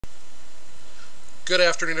Good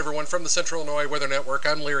afternoon, everyone, from the Central Illinois Weather Network.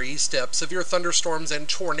 I'm Larry Estep. Severe thunderstorms and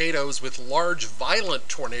tornadoes with large, violent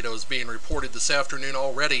tornadoes being reported this afternoon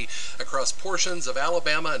already across portions of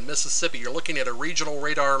Alabama and Mississippi. You're looking at a regional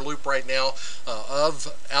radar loop right now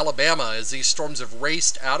of Alabama as these storms have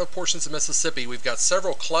raced out of portions of Mississippi. We've got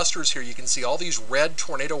several clusters here. You can see all these red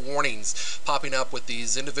tornado warnings popping up with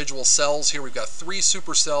these individual cells here. We've got 3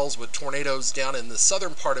 supercells with tornadoes down in the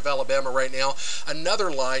southern part of Alabama right now.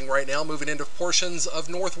 Another line right now moving into portions of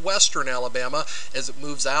northwestern Alabama as it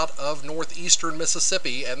moves out of northeastern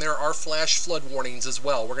Mississippi, and there are flash flood warnings as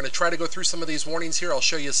well. We're going to try to go through some of these warnings here. I'll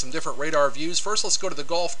show you some different radar views. First, let's go to the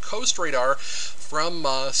Gulf Coast radar from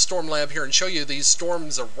Storm Lab here and show you these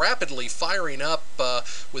storms are rapidly firing up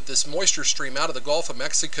with this moisture stream out of the Gulf of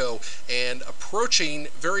Mexico and approaching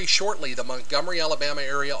very shortly the Montgomery, Alabama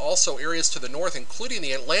area. Also areas to the north, including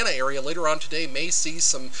the Atlanta area later on today, may see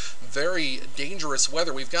some very dangerous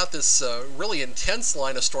weather. We've got this really intense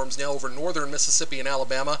line of storms now over northern Mississippi and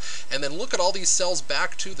Alabama, and then look at all these cells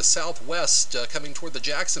back to the southwest coming toward the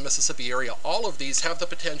Jackson, Mississippi area. All of these have the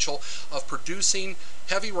potential of producing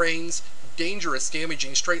heavy rains, dangerous,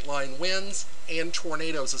 damaging straight line winds, and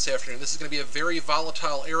tornadoes this afternoon. This is going to be a very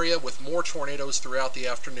volatile area with more tornadoes throughout the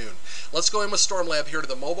afternoon. Let's go in with Storm Lab here to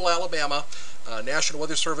the Mobile, Alabama National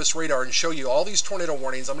Weather Service radar and show you all these tornado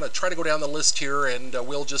warnings. I'm going to try to go down the list here, and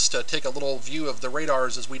we'll just take a little view of the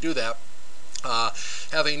radars as we do that.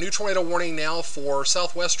 Have a new tornado warning now for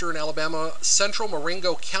southwestern Alabama, central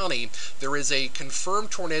Marengo County. There is a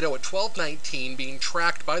confirmed tornado at 12:19 being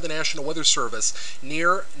tracked by the National Weather Service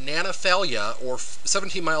near Nanophalia, or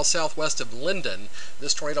 17 miles southwest of Linden.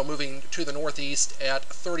 This tornado moving to the northeast at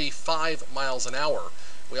 35 miles an hour.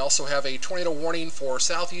 We also have a tornado warning for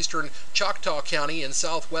southeastern Choctaw County in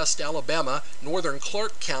southwest Alabama, northern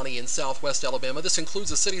Clark County in southwest Alabama. This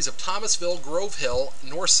includes the cities of Thomasville, Grove Hill,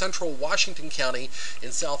 north central Washington County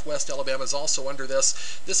in southwest Alabama is also under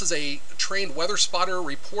this. This is a trained weather spotter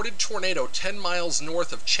reported tornado 10 miles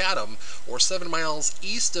north of Chatham or 7 miles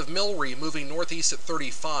east of Milry, moving northeast at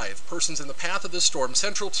 35. Persons in the path of this storm,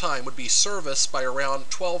 central time, would be serviced by around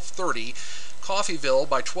 12:30. Coffeyville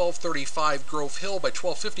by 12:35, Grove Hill by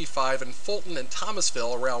 12:55, and Fulton and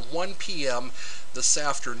Thomasville around 1 p.m. this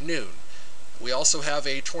afternoon. We also have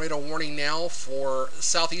a tornado warning now for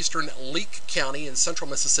southeastern Leake County in central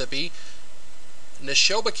Mississippi,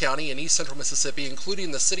 Neshoba County in east central Mississippi,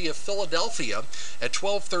 including the city of Philadelphia. At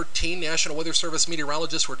 12:13, National Weather Service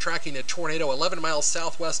meteorologists were tracking a tornado 11 miles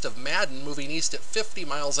southwest of Madden, moving east at 50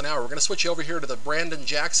 miles an hour. We're going to switch you over here to the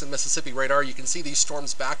Brandon-Jackson, Mississippi radar. You can see these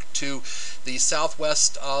storms back to the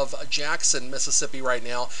southwest of Jackson, Mississippi right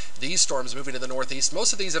now. These storms moving to the northeast.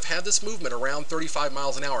 Most of these have had this movement around 35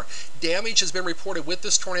 miles an hour. Damage has been reported with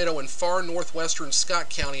this tornado in far northwestern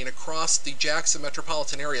Scott County and across the Jackson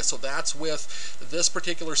metropolitan area. So that's with this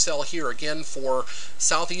particular cell here, again for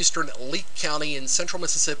southeastern Leake County in central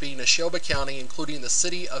Mississippi, Neshoba County, including the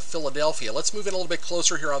city of Philadelphia. Let's move in a little bit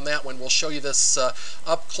closer here on that one. We'll show you this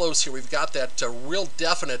up close here. We've got that real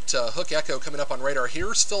definite hook echo coming up on radar.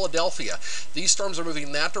 Here's Philadelphia. These storms are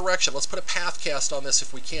moving that direction. Let's put a pathcast on this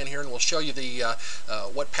if we can here, and we'll show you the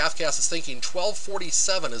what pathcast is thinking.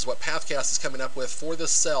 1247 is what pathcast is coming up with for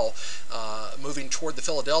this cell, moving toward the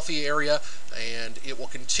Philadelphia area, and it will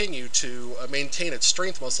continue to maintain its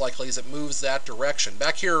strength most likely as it moves that direction.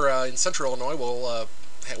 Back here in central Illinois,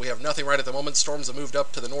 we have nothing right at the moment. Storms have moved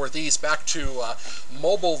up to the northeast. Back to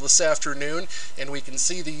Mobile this afternoon, and we can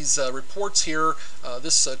see these reports here.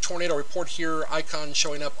 This tornado report here, icon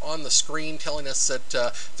showing up on the screen telling us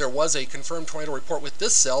that there was a confirmed tornado report with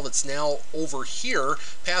this cell that's now over here.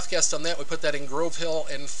 Pathcast on that, we put that in Grove Hill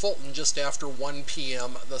and Fulton just after 1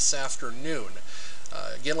 p.m. this afternoon.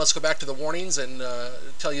 Again, let's go back to the warnings and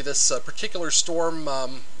tell you this particular storm,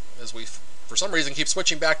 as we for some reason keep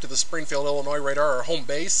switching back to the Springfield, Illinois radar, our home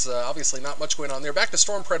base. Obviously not much going on there. Back to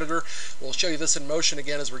Storm Predator. We'll show you this in motion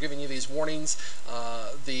again as we're giving you these warnings.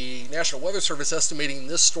 The National Weather Service estimating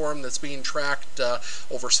this storm that's being tracked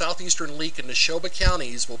over southeastern Leake and Neshoba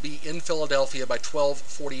counties will be in Philadelphia by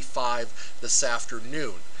 12:45 this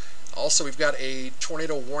afternoon. Also, we've got a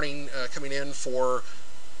tornado warning coming in for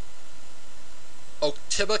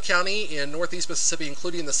Oktibbeha County in northeast Mississippi,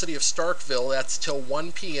 including the city of Starkville. That's till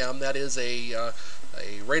 1 p.m. That is a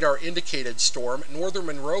radar indicated storm. Northern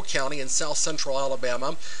Monroe County in south central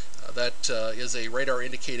Alabama. That is a radar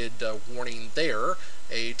indicated warning there.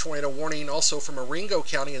 A tornado warning also from Marengo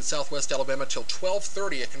County in southwest Alabama till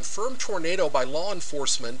 12:30. A confirmed tornado by law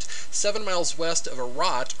enforcement 7 miles west of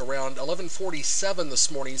Arat around 11:47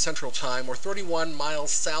 this morning Central Time, or 31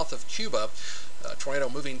 miles south of Cuba. Tornado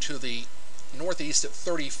moving to the northeast at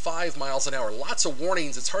 35 miles an hour. Lots of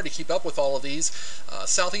warnings. It's hard to keep up with all of these.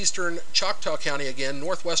 Southeastern Choctaw County again,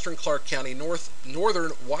 northwestern Clark County,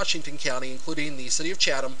 northern Washington County, including the city of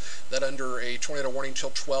Chatham, that under a tornado warning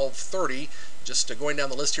till 12:30. Just going down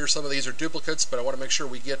the list here, some of these are duplicates, but I want to make sure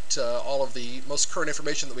we get all of the most current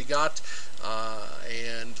information that we got.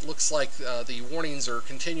 And looks like the warnings are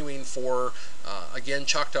continuing for, again,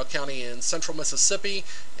 Choctaw County and central Mississippi.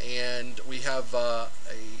 And we have a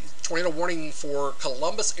tornado warning for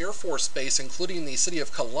Columbus Air Force Base, including the city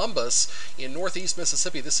of Columbus in northeast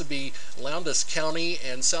Mississippi. This would be Lowndes County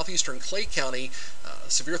and southeastern Clay County.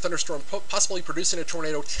 Severe thunderstorm possibly producing a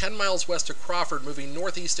tornado 10 miles west of Crawford, moving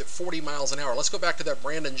northeast at 40 miles an hour. Let's go back to that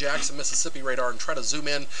Brandon Jackson, Mississippi radar and try to zoom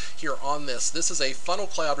in here on this. This is a funnel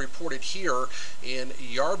cloud reported here in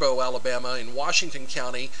Yarbo, Alabama, in Washington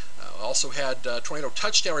County. Also had tornado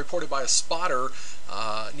touchdown reported by a spotter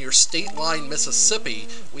near State Line, Mississippi.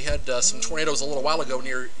 We had some tornadoes a little while ago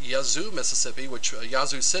near Yazoo, Mississippi,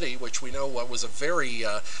 Yazoo City, which we know was a very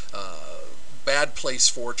bad place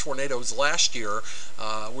for tornadoes last year.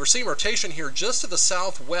 We're seeing rotation here just to the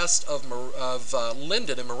southwest of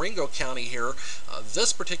Linden in Marengo County here.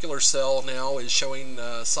 This particular cell now is showing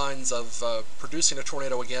signs of producing a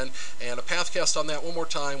tornado again, and a pathcast on that one more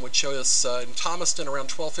time would show us in Thomaston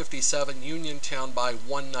around 1257, Uniontown by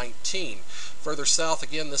 119. Further south,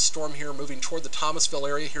 again, this storm here moving toward the Thomasville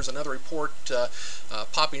area. Here's another report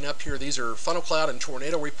popping up here. These are funnel cloud and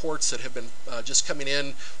tornado reports that have been just coming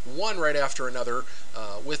in one right after another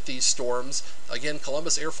with these storms. Again,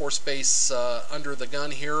 Columbus Air Force Base under the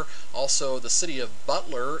gun here. Also, the city of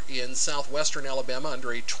Butler in southwestern Alabama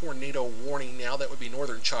under a tornado warning now. That would be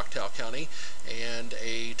northern Choctaw County. And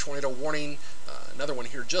a tornado warning, another one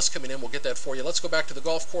here just coming in. We'll get that for you. Let's go back to the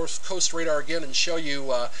Gulf Coast radar again and show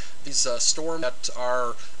you these storms that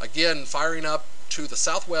are, again, firing up to the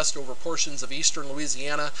southwest over portions of eastern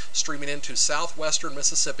Louisiana, streaming into southwestern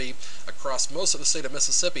Mississippi, across most of the state of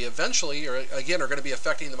Mississippi. Eventually, again, are going to be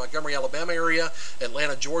affecting the Montgomery, Alabama area,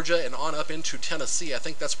 Atlanta, Georgia, and on up into Tennessee. I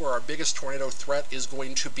think that's where our biggest tornado threat is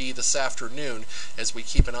going to be this afternoon, as we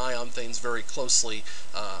keep an eye on things very closely.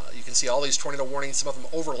 You can see all these tornado warnings, some of them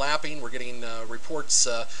overlapping. We're getting reports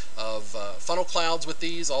of funnel clouds with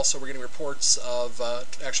these. Also, we're getting reports of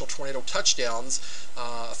actual tornado touchdowns.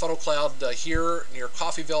 A funnel cloud here near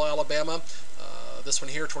Coffeyville, Alabama. This one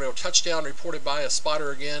here, tornado touchdown reported by a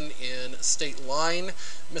spotter again in State Line,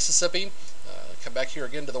 Mississippi. Come back here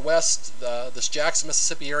again to the west, this Jackson,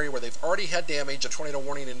 Mississippi area where they've already had damage, a tornado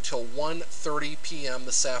warning until 1:30 p.m.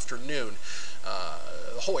 this afternoon.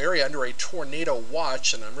 The whole area under a tornado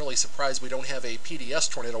watch, and I'm really surprised we don't have a PDS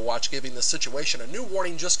tornado watch given this situation. A new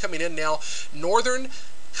warning just coming in now. Northern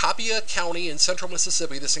Copiah County in central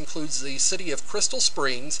Mississippi. This includes the city of Crystal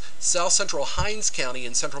Springs, south central Hinds County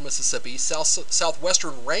in central Mississippi,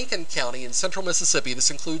 southwestern Rankin County in central Mississippi. This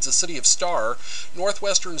includes the city of Star,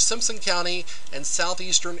 northwestern Simpson County, and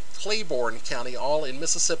southeastern Claiborne County, all in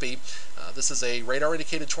Mississippi. This is a radar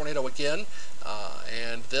indicated tornado again,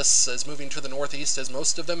 and this is moving to the northeast, as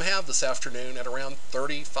most of them have this afternoon, at around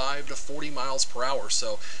 35 to 40 miles per hour.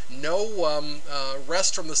 So no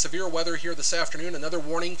rest from the severe weather here this afternoon. Another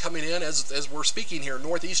warning coming in as we're speaking here.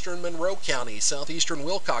 Northeastern Monroe County, southeastern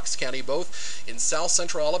Wilcox County, both in south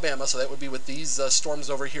central Alabama. So that would be with these storms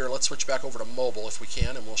over here. Let's switch back over to mobile if we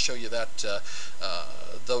can, and we'll show you that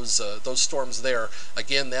those storms there.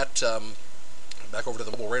 Again, that back over to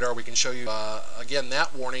the mobile radar, we can show you again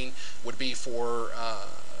that warning would be for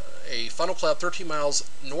a funnel cloud 13 miles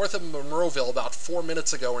north of Monroeville about 4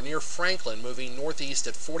 minutes ago, or near Franklin, moving northeast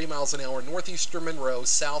at 40 miles an hour, northeastern Monroe,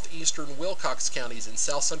 southeastern Wilcox counties in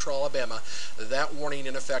south central Alabama. That warning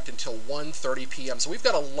in effect until 1:30 p.m. So we've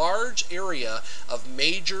got a large area of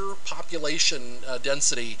major population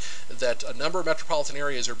density that a number of metropolitan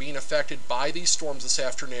areas are being affected by these storms this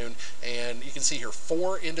afternoon. And you can see here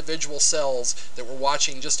 4 individual cells that we're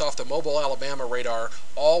watching just off the mobile Alabama radar,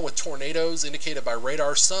 all with tornadoes indicated by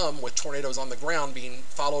radar, some with tornadoes on the ground being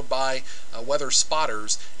followed by weather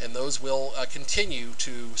spotters, and those will continue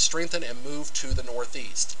to strengthen and move to the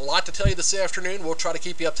northeast. A lot to tell you this afternoon. We'll try to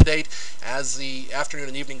keep you up to date as the afternoon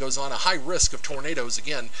and evening goes on. A high risk of tornadoes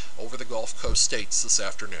again over the Gulf Coast states this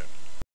afternoon.